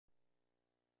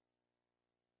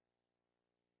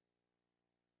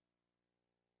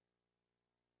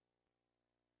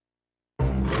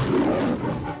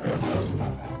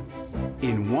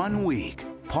In 1 week,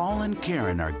 Paul and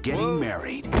Karen are getting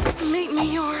married. Make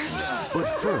me yours. But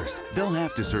first, they'll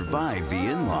have to survive the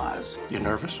in-laws. You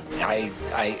nervous?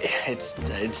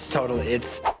 It's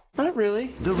not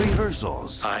really. The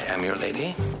rehearsals. I am your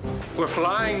lady. We're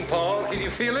flying, Paul. Can you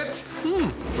feel it?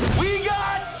 We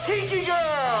got Tiki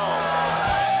Girls!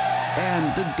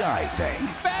 And the guy thing.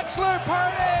 Bachelor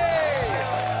party!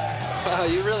 Wow,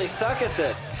 you really suck at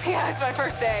this. Yeah, it's my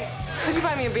first day. Could you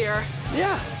buy me a beer?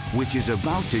 Yeah. Which is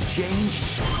about to change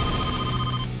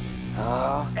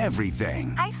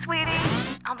everything. Hi, sweetie.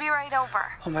 I'll be right over.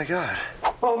 Oh my God.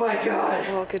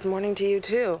 Well, good morning to you,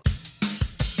 too.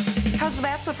 How's the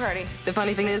bachelor party? The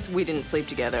funny thing is, we didn't sleep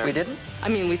together. We didn't? I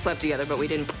mean, we slept together, but we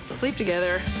didn't sleep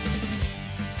together.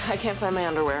 I can't find my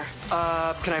underwear.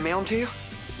 Can I mail them to you?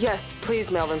 Yes,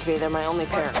 please mail them to me. They're my only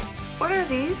pair. What are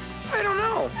these? I don't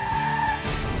know.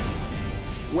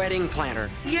 Wedding planner.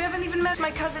 You haven't even met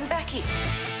my cousin Becky.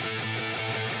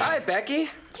 Hi, Becky.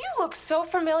 You look so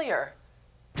familiar.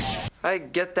 I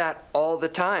get that all the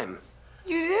time.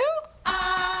 You do?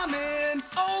 I'm in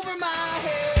over my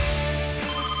head.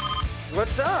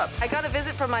 What's up? I got a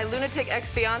visit from my lunatic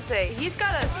ex-fiancé. He's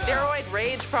got a steroid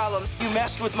rage problem. You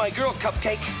messed with my girl,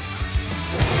 Cupcake.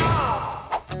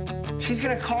 She's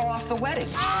gonna call off the wedding.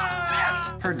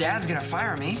 Her dad's gonna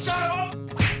fire me.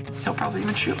 He'll probably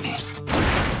even shoot me.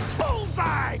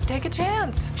 Take a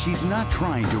chance. She's not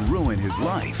trying to ruin his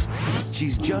life.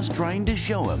 She's just trying to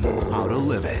show him how to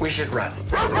live it. We should run.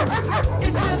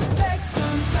 It just takes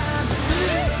some time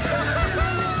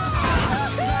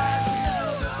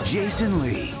to Jason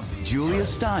Lee, Julia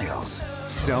Stiles,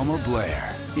 Selma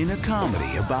Blair, in a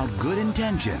comedy about good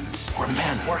intentions We're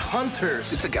men. We're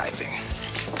hunters. It's a guy thing.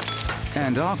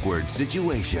 and awkward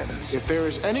situations. If there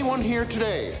is anyone here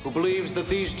today who believes that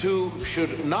these two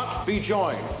should not be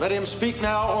joined, let him speak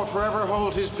now or forever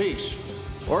hold his peace.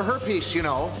 Or her peace, you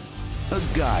know. A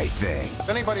guy thing.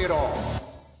 Anybody at all.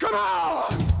 Come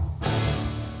on!